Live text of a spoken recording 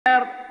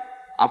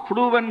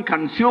affluent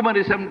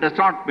consumerism does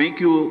not make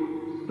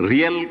you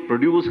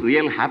produce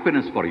real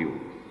happiness for you.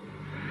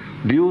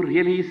 Do you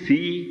really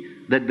see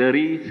that there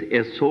is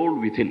a soul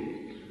within,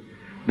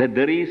 that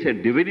there is a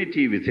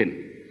divinity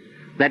within,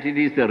 that it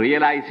is the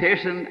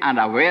realization and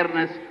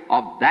awareness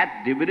of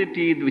that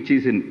divinity which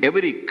is in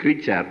every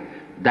creature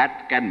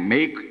that can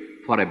make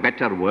for a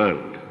better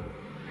world?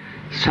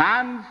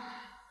 Sans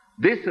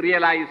this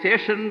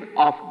realization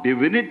of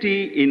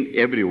divinity in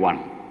everyone,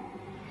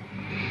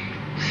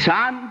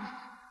 sans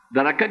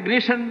the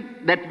recognition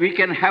that we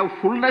can have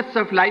fullness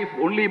of life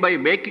only by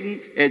making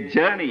a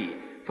journey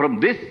from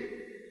this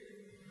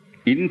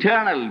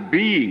internal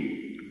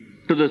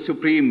being to the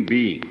supreme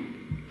being,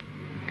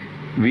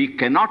 we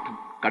cannot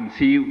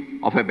conceive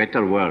of a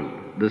better world.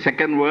 The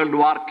Second World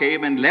War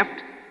came and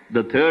left.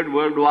 The Third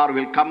World War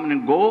will come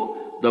and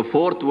go. The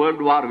Fourth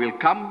World War will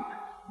come.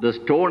 The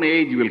Stone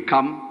Age will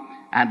come.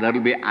 And there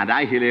will be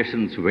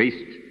annihilation's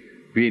waste.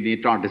 We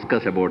need not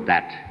discuss about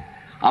that.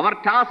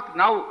 Our task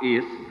now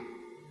is,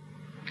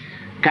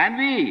 can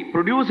we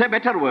produce a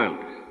better world?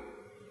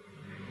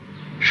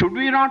 Should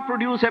we not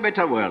produce a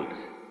better world?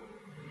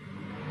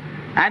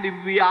 And if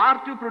we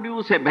are to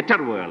produce a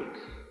better world,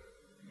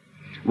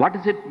 what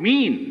does it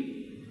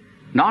mean?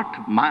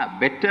 Not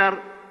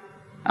better,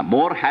 a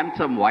more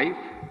handsome wife,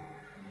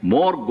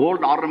 more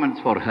gold ornaments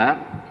for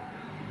her,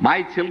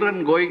 my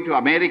children going to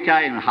America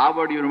and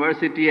Harvard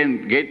University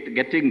and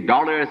getting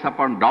dollars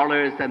upon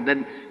dollars and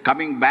then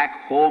coming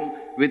back home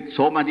with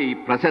so many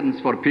presents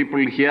for people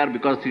here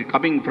because they're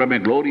coming from a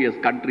glorious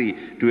country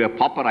to a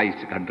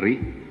pauperized country.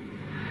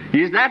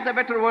 Is that the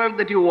better world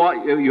that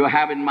you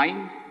have in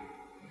mind?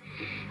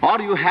 Or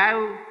you have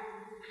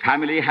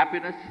family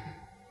happiness,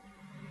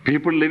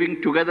 people living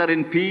together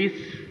in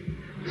peace,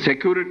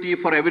 security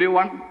for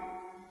everyone,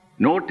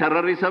 no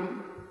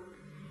terrorism,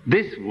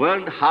 this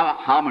world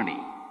harmony.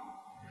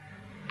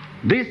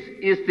 This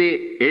is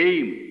the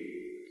aim,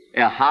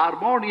 a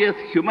harmonious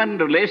human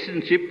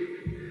relationship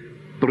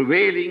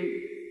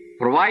prevailing,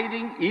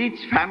 providing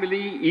each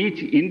family,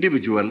 each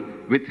individual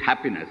with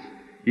happiness.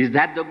 Is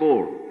that the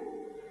goal?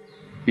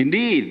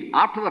 Indeed,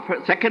 after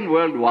the Second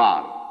World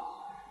War,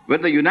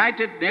 when the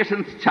United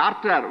Nations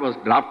Charter was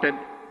drafted,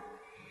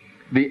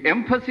 the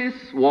emphasis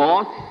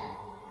was,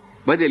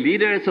 by the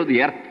leaders of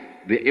the earth,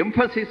 the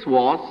emphasis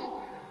was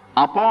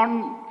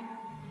upon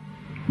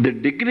the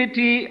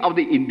dignity of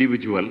the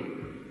individual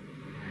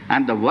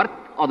and the worth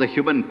of the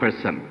human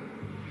person.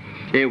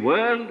 A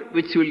world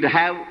which will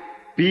have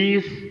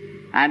peace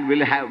and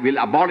will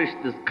abolish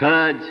the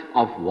scourge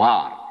of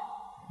war.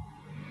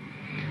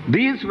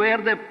 These were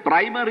the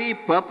primary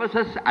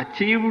purposes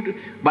achieved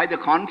by the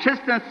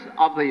consciousness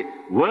of the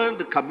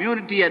world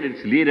community and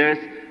its leaders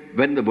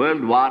when the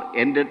World War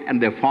ended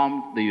and they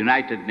formed the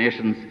United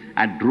Nations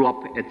and drew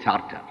up a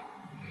charter.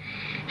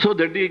 So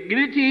the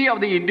dignity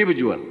of the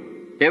individual,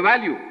 a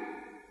value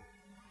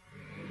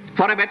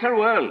for a better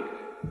world.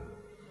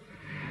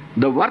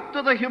 The worth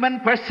of the human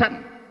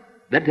person,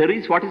 that there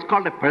is what is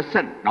called a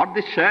person, not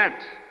the shirt,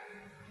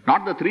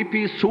 not the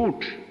three-piece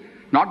suit,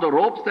 not the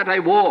robes that I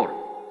wore,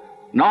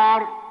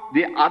 nor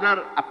the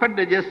other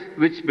appendages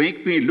which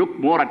make me look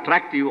more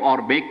attractive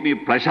or make me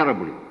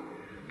pleasurable.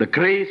 The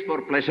craze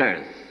for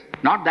pleasures,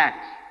 not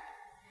that.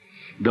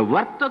 The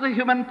worth of the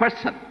human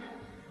person,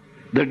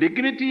 the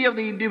dignity of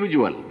the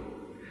individual,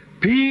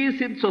 peace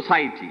in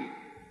society,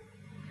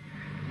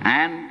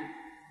 and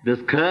the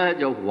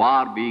scourge of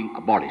war being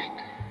abolished.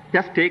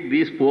 Just take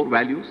these four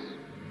values.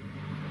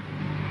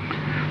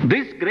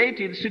 This great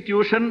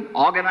institution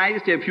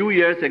organized a few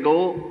years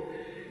ago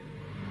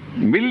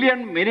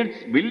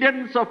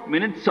millions of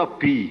minutes of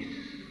peace.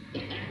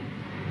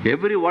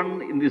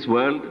 Everyone in this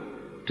world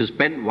to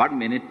spend 1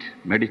 minute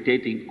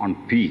meditating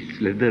on peace.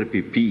 Let there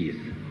be peace.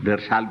 There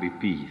shall be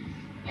peace.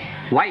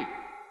 Why?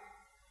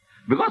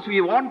 Because we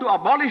want to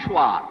abolish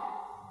war.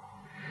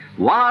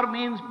 War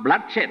means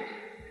bloodshed,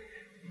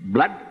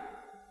 blood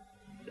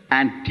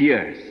and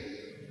tears.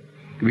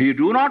 We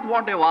do not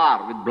want a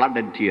war with blood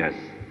and tears.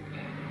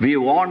 We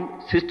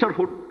want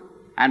sisterhood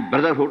and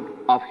brotherhood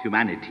of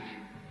humanity.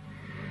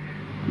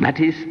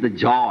 That is the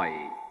joy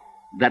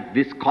that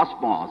this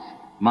cosmos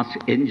must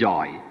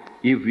enjoy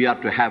if we are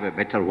to have a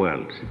better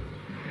world.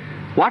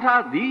 What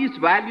are these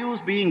values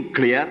being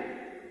clear?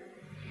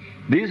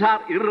 These are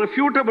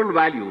irrefutable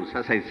values,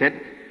 as I said.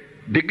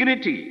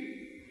 Dignity.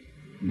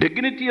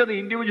 Dignity of the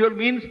individual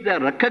means the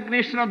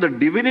recognition of the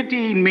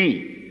divinity in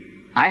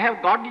me. I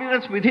have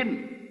godliness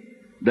within.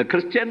 The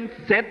Christians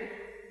said,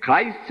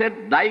 Christ said,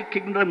 thy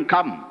kingdom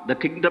come. The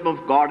kingdom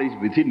of God is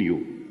within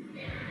you.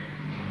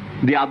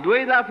 The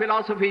Advaita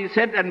philosophy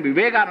said, and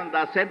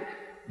Vivekananda said,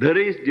 there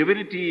is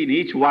divinity in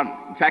each one.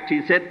 In fact,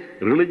 he said,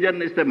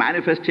 religion is the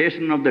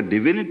manifestation of the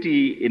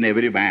divinity in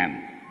every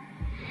man.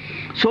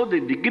 So the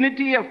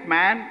dignity of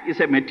man is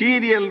a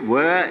material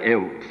word,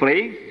 a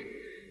phrase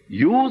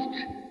used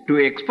to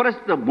express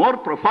the more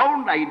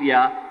profound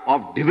idea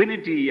of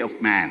divinity of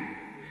man.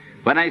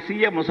 When I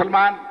see a Muslim,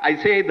 I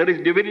say there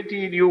is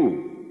divinity in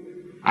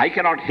you. I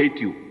cannot hate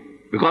you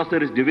because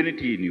there is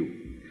divinity in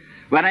you.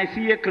 When I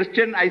see a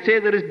Christian, I say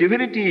there is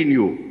divinity in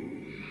you.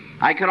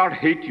 I cannot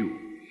hate you.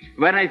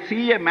 When I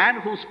see a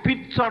man who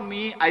spits on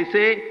me, I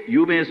say,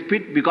 you may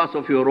spit because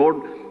of your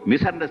own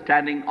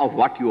misunderstanding of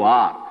what you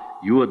are.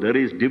 There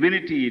is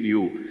divinity in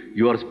you.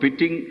 Your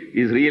spitting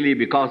is really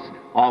because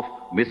of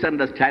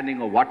misunderstanding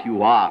of what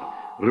you are.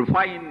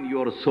 Refine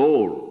your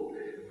soul.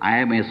 I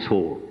am a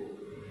soul.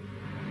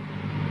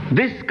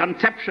 This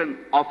conception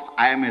of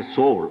I am a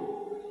soul.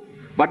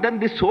 But then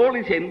this soul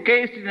is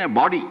encased in a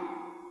body.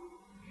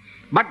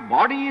 But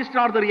body is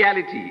not the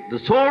reality. The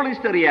soul is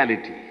the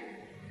reality.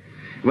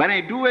 When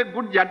I do a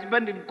good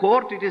judgment in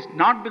court, it is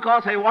not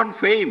because I want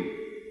fame,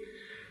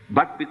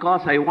 but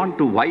because I want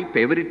to wipe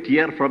every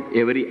tear from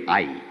every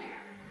eye.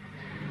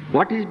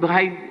 What is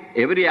behind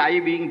every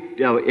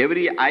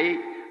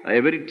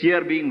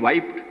tear being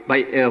wiped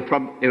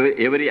from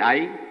every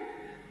eye?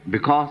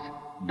 Because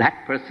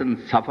that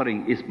person's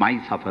suffering is my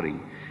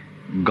suffering.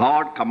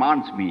 God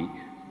commands me,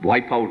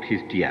 wipe out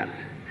his tear.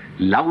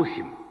 Love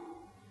him.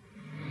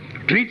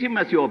 Treat him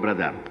as your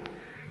brother.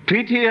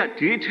 Treat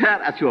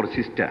her as your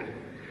sister.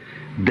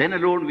 Then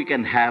alone we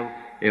can have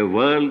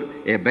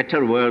a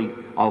better world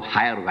of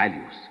higher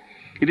values.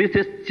 It is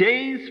a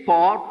chase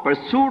for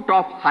pursuit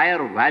of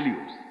higher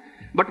values.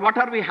 But what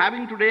are we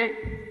having today?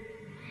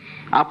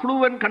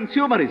 Affluent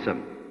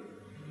consumerism.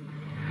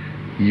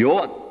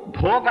 Your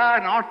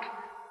bhoga, not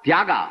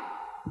tyaga.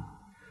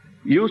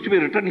 Used to be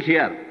written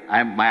here.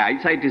 My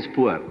eyesight is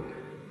poor.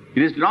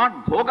 It is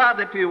not bhoga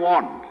that we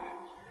want.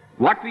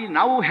 What we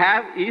now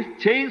have is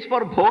chase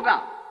for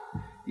bhoga.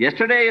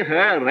 Yesterday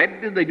I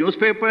read in the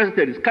newspapers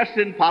the discussion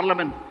in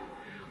Parliament.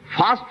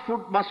 Fast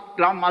food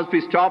must be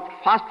stopped.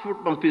 Fast food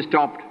must be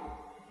stopped.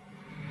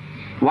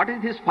 What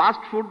is this fast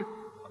food?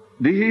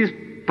 This is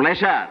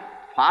pleasure.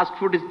 Fast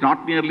food is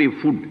not merely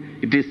food.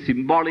 It is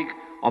symbolic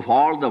of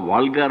all the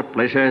vulgar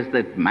pleasures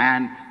that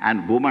man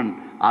and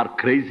woman are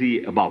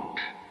crazy about.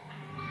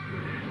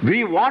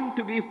 We want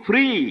to be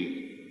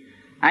free.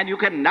 And you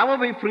can never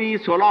be free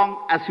so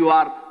long as you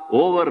are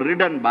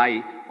overridden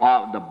by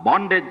the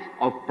bondage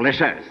of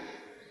pleasures,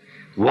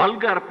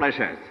 vulgar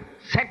pleasures,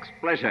 sex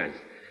pleasures,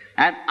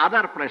 and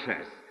other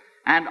pleasures,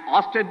 and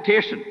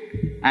ostentation,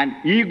 and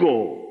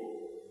ego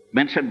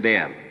mentioned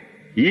there.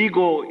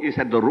 Ego is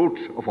at the root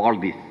of all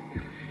this.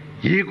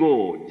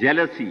 Ego,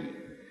 jealousy.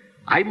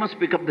 I must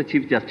become the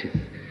Chief Justice.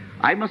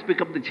 I must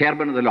become the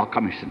Chairman of the Law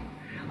Commission.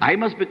 I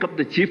must become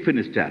the Chief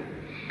Minister.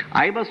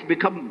 I must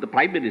become the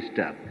Prime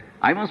Minister.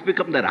 I must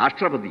become the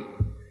Rashtrapati.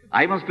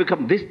 I must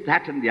become this,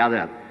 that and the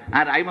other.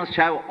 And I must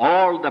have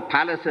all the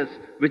palaces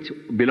which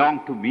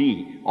belong to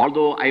me.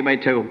 Although I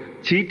might have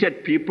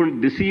cheated people,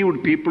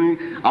 deceived people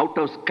out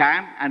of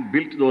scam and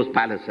built those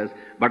palaces.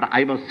 But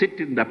I must sit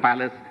in the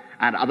palace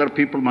and other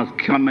people must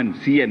come and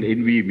see and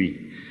envy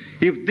me.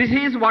 If this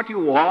is what you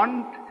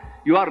want,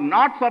 you are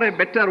not for a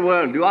better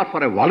world, you are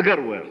for a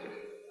vulgar world.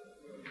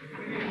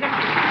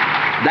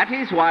 That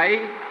is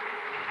why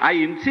I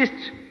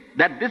insist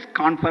that this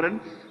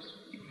conference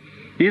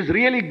is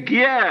really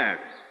geared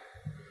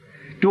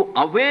to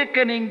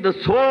awakening the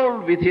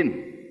soul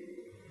within,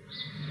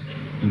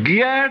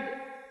 geared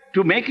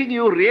to making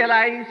you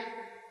realize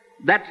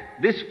that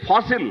this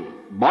fossil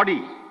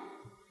body,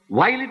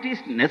 while it is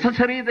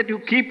necessary that you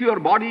keep your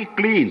body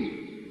clean,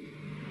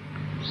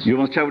 you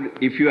must have,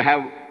 if you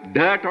have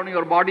dirt on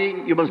your body,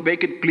 you must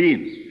make it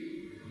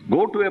clean.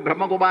 Go to a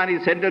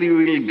Brahmakumari center, you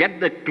will get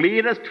the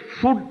cleanest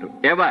food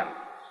ever.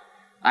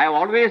 I have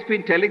always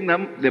been telling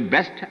them the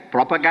best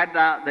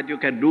propaganda that you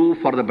can do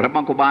for the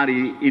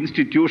Brahmakumari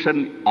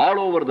institution all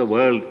over the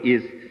world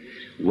is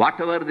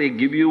whatever they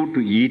give you to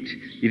eat,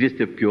 it is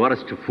the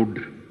purest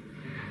food.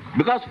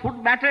 Because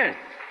food matters.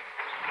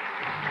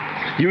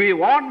 You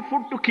want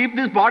food to keep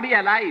this body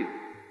alive,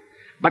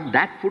 but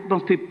that food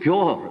must be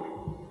pure.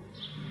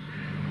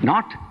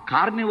 Not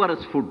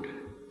carnivorous food,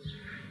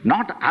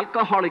 not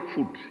alcoholic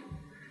food.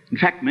 In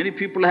fact, many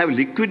people have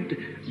liquid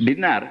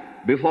dinner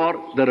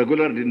before the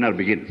regular dinner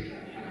begins.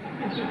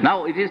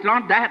 Now, it is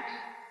not that.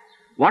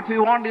 What we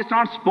want is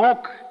not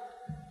smoke,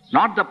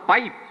 not the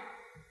pipe.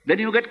 Then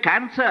you get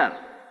cancer.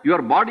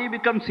 Your body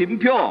becomes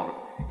impure.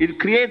 It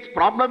creates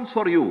problems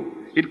for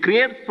you. It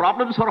creates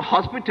problems for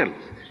hospitals.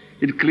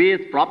 It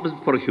creates problems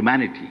for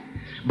humanity.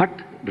 But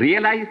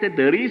realize that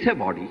there is a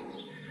body,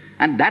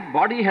 and that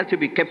body has to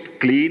be kept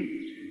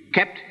clean,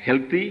 kept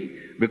healthy,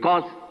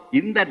 because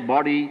in that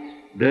body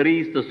there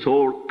is the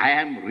soul. I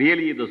am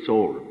really the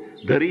soul.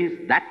 There is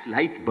that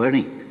light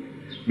burning.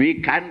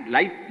 We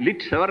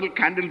lit several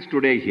candles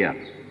today here.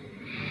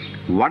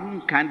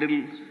 One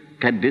candle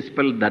can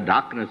dispel the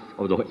darkness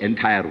of the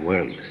entire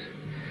world,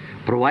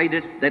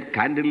 provided that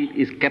candle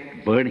is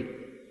kept burning.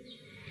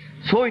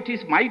 So it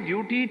is my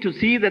duty to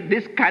see that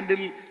this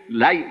candle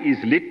is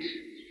lit.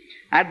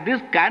 And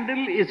this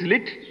candle is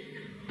lit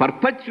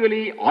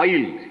perpetually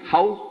oiled.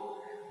 How?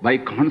 By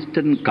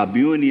constant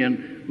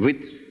communion with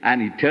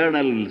an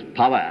eternal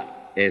power,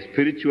 a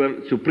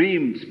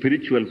supreme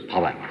spiritual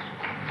power.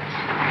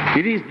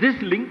 It is this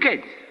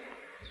linkage.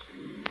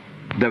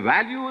 The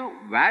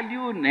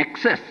value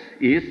nexus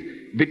is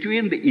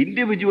between the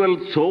individual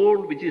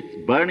soul, which is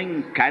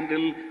burning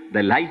candle,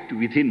 the light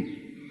within.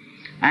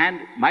 And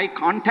my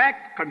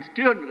contact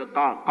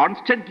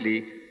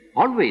constantly,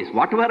 always,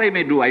 whatever I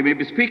may do, I may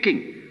be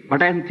speaking,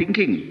 but I am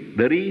thinking,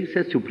 there is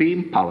a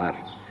supreme power.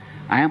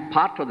 I am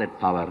part of that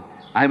power.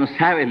 I must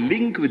have a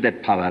link with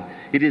that power.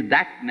 It is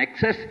that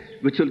nexus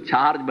which will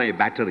charge my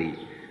battery,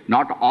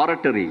 not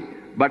oratory,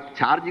 but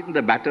charging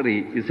the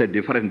battery is a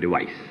different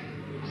device.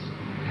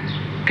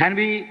 Can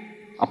we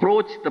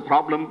approach the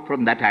problem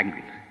from that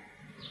angle?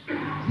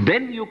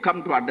 Then you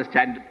come to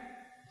understand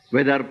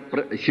whether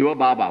Shiva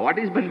Baba, what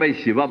is meant by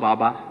Shiva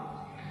Baba?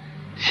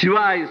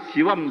 Shiva is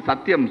Shivam,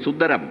 Satyam,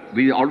 Sundaram.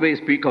 We always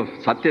speak of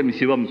Satyam,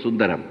 Shivam,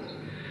 Sundaram.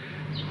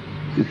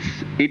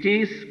 It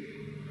is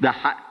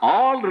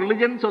all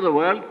religions of the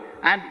world,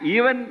 and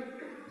even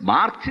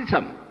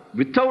Marxism,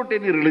 without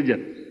any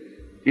religion,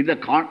 in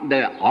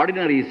the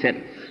ordinary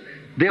sense,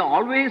 they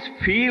always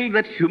feel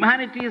that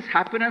humanity's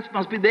happiness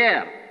must be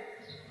there,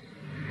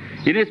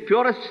 in its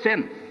purest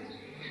sense.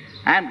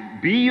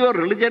 And be your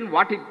religion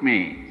what it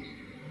may,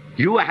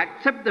 you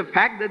accept the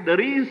fact that there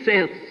is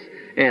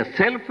a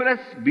selfless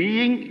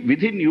being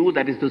within you,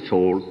 that is the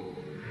soul.